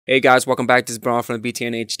Hey guys, welcome back. This is Brian from the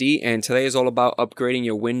BTNHD, and today is all about upgrading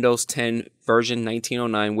your Windows 10 version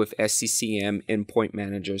 1909 with SCCM Endpoint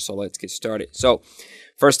Manager. So let's get started. So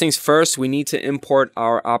first things first, we need to import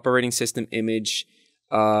our operating system image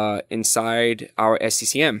inside our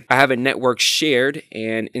SCCM. I have a network shared,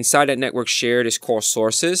 and inside that network shared is called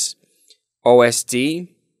Sources,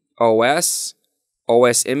 OSD, OS,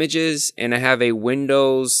 OS Images, and I have a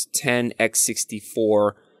Windows 10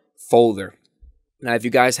 x64 folder. Now, if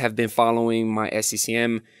you guys have been following my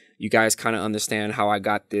SCCM, you guys kind of understand how I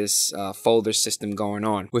got this folder system going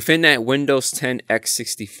on. Within that Windows 10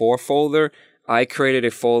 x64 folder, I created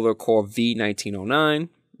a folder called v1909,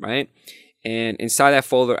 right? And inside that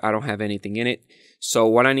folder, I don't have anything in it. So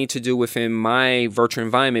what I need to do within my virtual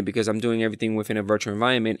environment, because I'm doing everything within a virtual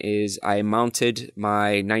environment, is I mounted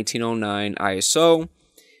my 1909 ISO,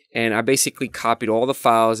 and I basically copied all the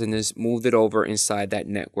files and just moved it over inside that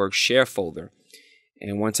network share folder.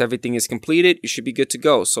 And once everything is completed, you should be good to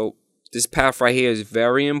go. So this path right here is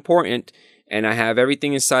very important. And I have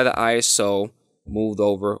everything inside the ISO moved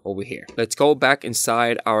over here. Let's go back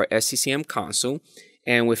inside our SCCM console.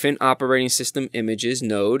 And within operating system images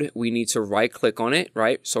node, we need to right click on it,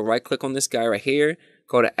 right? So right click on this guy right here.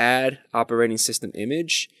 Go to add operating system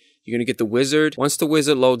image. You're going to get the wizard. Once the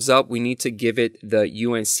wizard loads up, we need to give it the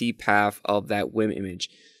UNC path of that WIM image.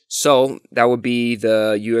 So that would be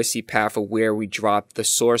the USC path of where we drop the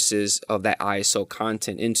sources of that ISO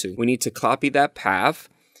content into. We need to copy that path,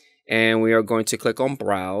 and we are going to click on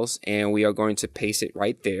browse, and we are going to paste it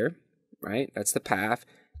right there, right? That's the path.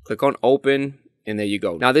 Click on open, and there you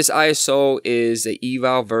go. Now this ISO is the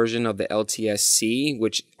eval version of the LTSC,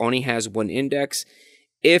 which only has one index.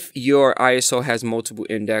 If your ISO has multiple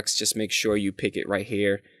index, just make sure you pick it right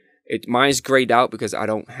here. Mine's grayed out because I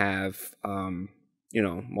don't have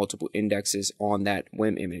multiple indexes on that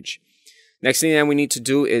WIM image. Next thing that we need to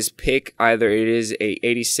do is pick either it is a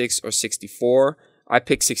 86 or 64. I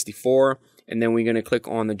pick 64, and then we're going to click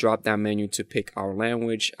on the drop down menu to pick our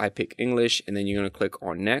language. I pick English, and then you're going to click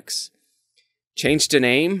on next. Change the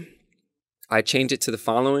name. I changed it to the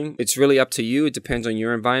following. It's really up to you. It depends on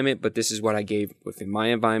your environment, but this is what I gave within my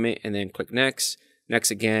environment, and then click next. Next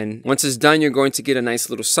again. Once it's done, you're going to get a nice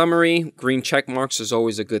little summary. Green check marks is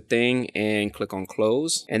always a good thing, and click on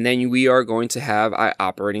close. And then we are going to have our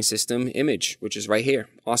operating system image, which is right here.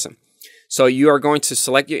 Awesome. So you are going to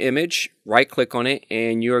select your image, right click on it,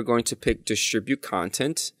 and you are going to pick distribute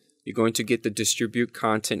content. You're going to get the distribute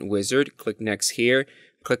content wizard. Click next here.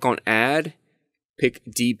 Click on add, pick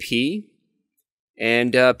DP,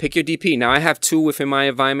 and pick your DP. Now I have two within my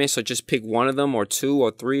environment, so just pick one of them or two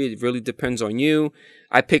or three. It really depends on you.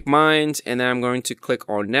 I pick mine, and then I'm going to click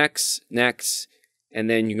on next, and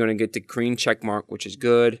then you're going to get the green check mark, which is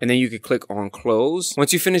good. And then you can click on close.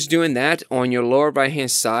 Once you finish doing that, on your lower right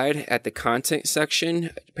hand side at the content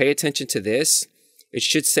section, pay attention to this. It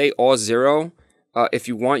should say all 0. If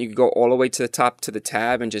you want, you can go all the way to the top to the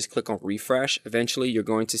tab and just click on refresh. Eventually, you're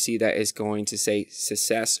going to see that it's going to say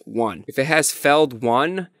success 1. If it has failed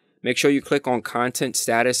 1, make sure you click on content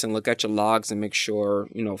status and look at your logs and make sure,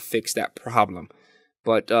 fix that problem.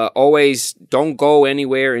 But always don't go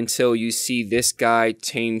anywhere until you see this guy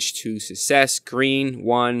change to success, green,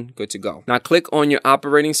 1, good to go. Now click on your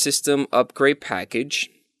operating system upgrade package.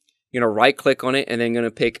 You're going to right click on it and then going to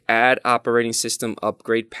pick add operating system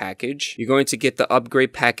upgrade package. You're going to get the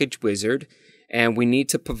upgrade package wizard, and we need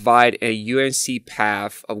to provide a UNC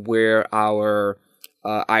path of where our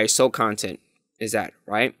ISO content is at,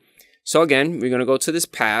 right? So again, we're going to go to this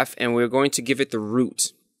path and we're going to give it the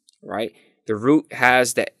root, right? The root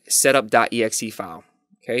has the setup.exe file.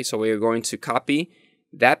 Okay, so we're going to copy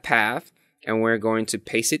that path and we're going to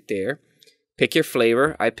paste it there. Pick your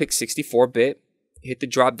flavor. I pick 64-bit. Hit the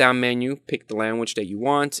drop down menu, pick the language that you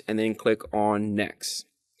want, and then click on next.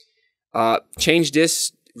 Change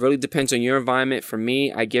this, really depends on your environment. For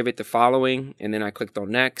me, I give it the following, and then I clicked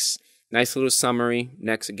on next. Nice little summary,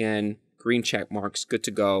 next again, green check marks, good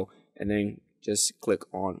to go, and then just click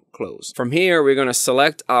on close. From here, we're going to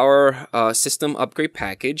select our system upgrade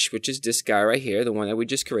package, which is this guy right here, the one that we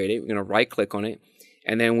just created. We're going to right click on it,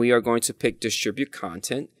 and then we are going to pick distribute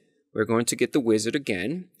content. We're going to get the wizard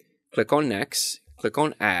again, click on next. Click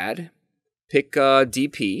on add, pick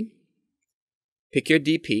DP, pick your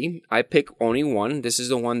DP. I pick only one. This is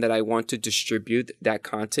the one that I want to distribute that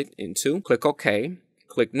content into. Click OK,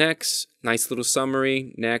 click next, nice little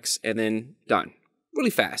summary, next, and then done.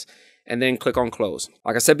 Really fast. And then click on close.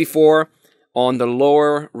 Like I said before, on the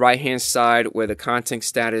lower right hand side where the content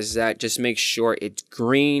status is at, just make sure it's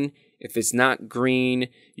green. If it's not green,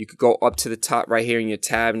 you could go up to the top right here in your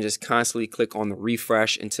tab and just constantly click on the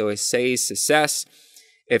refresh until it says success.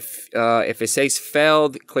 If it says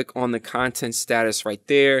failed, click on the content status right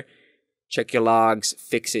there. Check your logs,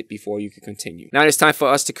 fix it before you can continue. Now it's time for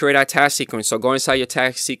us to create our task sequence. So go inside your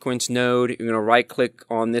task sequence node. You're going to right click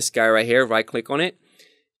on this guy right here. Right click on it.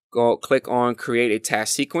 Go click on create a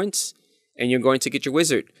task sequence. And you're going to get your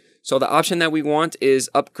wizard. So the option that we want is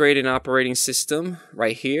upgrade an operating system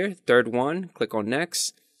right here. Third one. Click on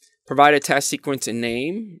next. Provide a task sequence and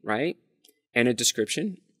name, right? And a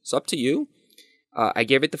description. It's up to you. I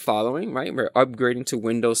gave it the following, right? We're upgrading to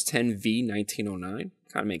Windows 10 v1909. Kind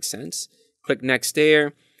of makes sense. Click next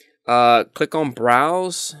there. Click on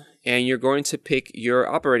browse, and you're going to pick your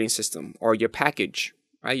operating system or your package,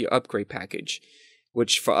 right? Your upgrade package,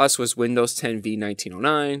 which for us was Windows 10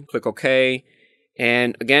 v1909. Click OK.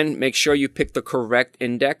 And again, make sure you pick the correct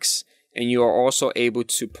index, and you are also able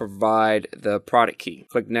to provide the product key.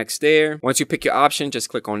 Click next there. Once you pick your option, just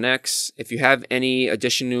click on next. If you have any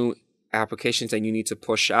additional applications that you need to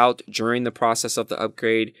push out during the process of the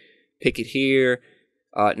upgrade, pick it here.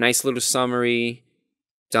 Nice little summary,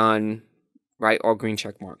 done, right? All green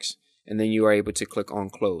check marks. And then you are able to click on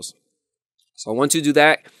close. So once you do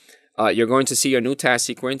that, you're going to see your new task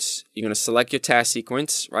sequence. You're going to select your task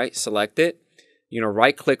sequence, right? Select it. You're going to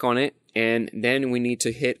right click on it. And then we need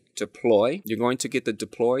to hit deploy. You're going to get the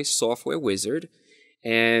deploy software wizard.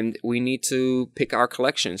 And we need to pick our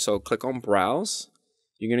collection. So click on browse.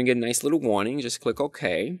 You're going to get a nice little warning. Just click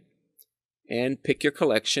OK. And pick your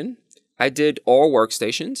collection. I did all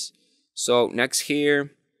workstations. So next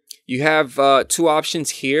here, you have two options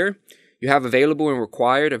here. You have available and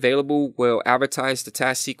required. Available will advertise the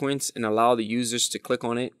task sequence and allow the users to click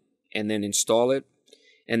on it and then install it.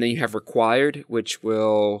 And then you have required, which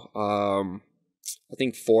will, I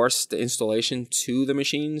think, force the installation to the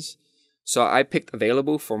machines. So I picked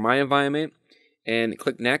available for my environment and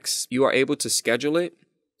click next. You are able to schedule it.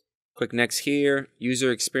 Click next here.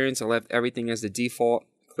 User experience, I left everything as the default.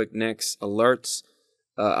 Click next. Alerts,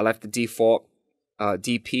 I left the default.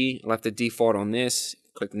 DP, I left the default on this.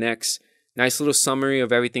 Click next. Nice little summary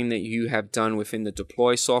of everything that you have done within the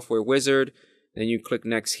deploy software wizard. Then you click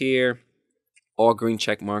next here. All green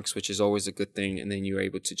check marks, which is always a good thing. And then you're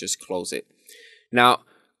able to just close it. Now,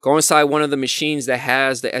 go inside one of the machines that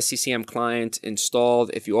has the SCCM client installed.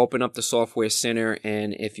 If you open up the software center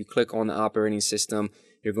and if you click on the operating system,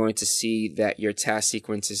 you're going to see that your task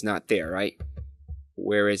sequence is not there, right?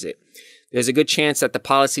 Where is it? There's a good chance that the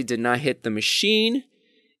policy did not hit the machine.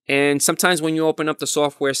 And sometimes when you open up the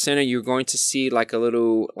software center, you're going to see like a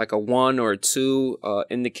little, like a 1 or a 2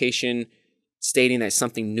 indication stating that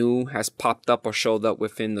something new has popped up or showed up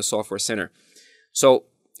within the software center. So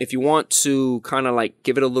if you want to kind of like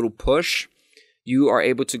give it a little push, you are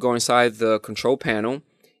able to go inside the control panel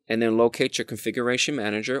and then locate your configuration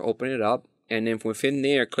manager, open it up, and then within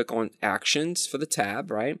there, click on actions for the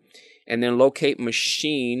tab, right? And then locate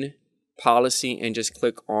machine policy and just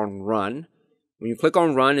click on run. When you click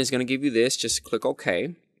on run, it's going to give you this. Just click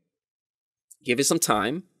OK. Give it some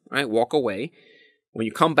time, right? Walk away. When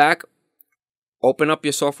you come back, open up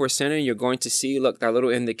your software center. You're going to see, look, that little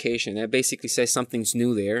indication. That basically says something's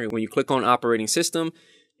new there. When you click on operating system,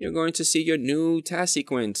 you're going to see your new task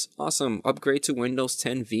sequence. Awesome. Upgrade to Windows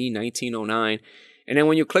 10 v1909. And then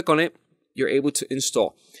when you click on it, you're able to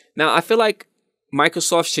install. Now, I feel like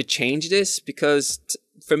Microsoft should change this because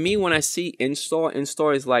for me, when I see install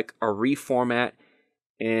is like a reformat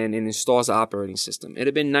and it installs the operating system. It'd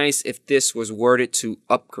have been nice if this was worded to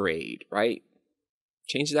upgrade, right?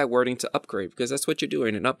 Change that wording to upgrade because that's what you're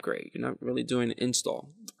doing, an upgrade. You're not really doing an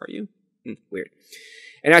install, are you? Weird.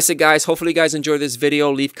 And that's it, guys. Hopefully you guys enjoyed this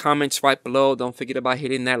video. Leave comments right below. Don't forget about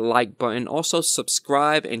hitting that like button. Also,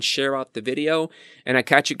 subscribe and share out the video. And I'll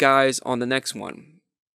catch you guys on the next one.